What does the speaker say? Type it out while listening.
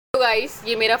Guys,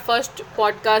 ये मेरा first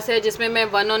podcast है जिसमें मैं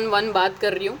वन ऑन वन बात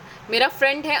कर रही हूँ। मेरा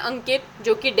फ्रेंड है अंकित,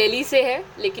 जो कि दिल्ली से है,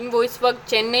 लेकिन वो इस वक्त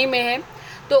चेन्नई में है।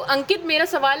 तो अंकित, मेरा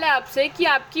सवाल है आपसे कि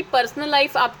आपकी पर्सनल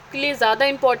लाइफ आपके लिए ज़्यादा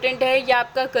इम्पोर्टेंट है या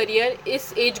आपका करियर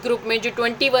इस एज ग्रुप में, जो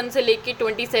 21 से लेके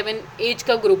 27 एज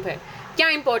का ग्रुप है, क्या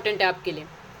इम्पोर्टेंट है आपके लिए?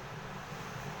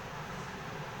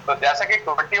 तो जैसा कि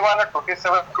 21 और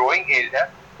 27 ग्रोइंग एज है,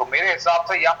 तो मेरे हिसाब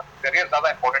से यहाँ पर करियर ज्यादा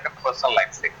इंपॉर्टेंट है पर्सनल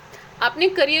लाइफ से। आपने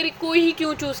करियर को ही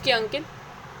क्यों चूज़ किया अंकित?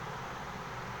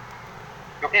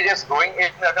 क्योंकि जिस ग्रोइंग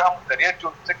एज में अगर हम करियर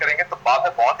चूज करेंगे तो बाद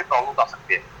में बहुत ही प्रॉब्लम आ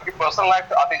सकती है, क्योंकि पर्सनल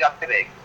लाइफ आती जाती रहेगी।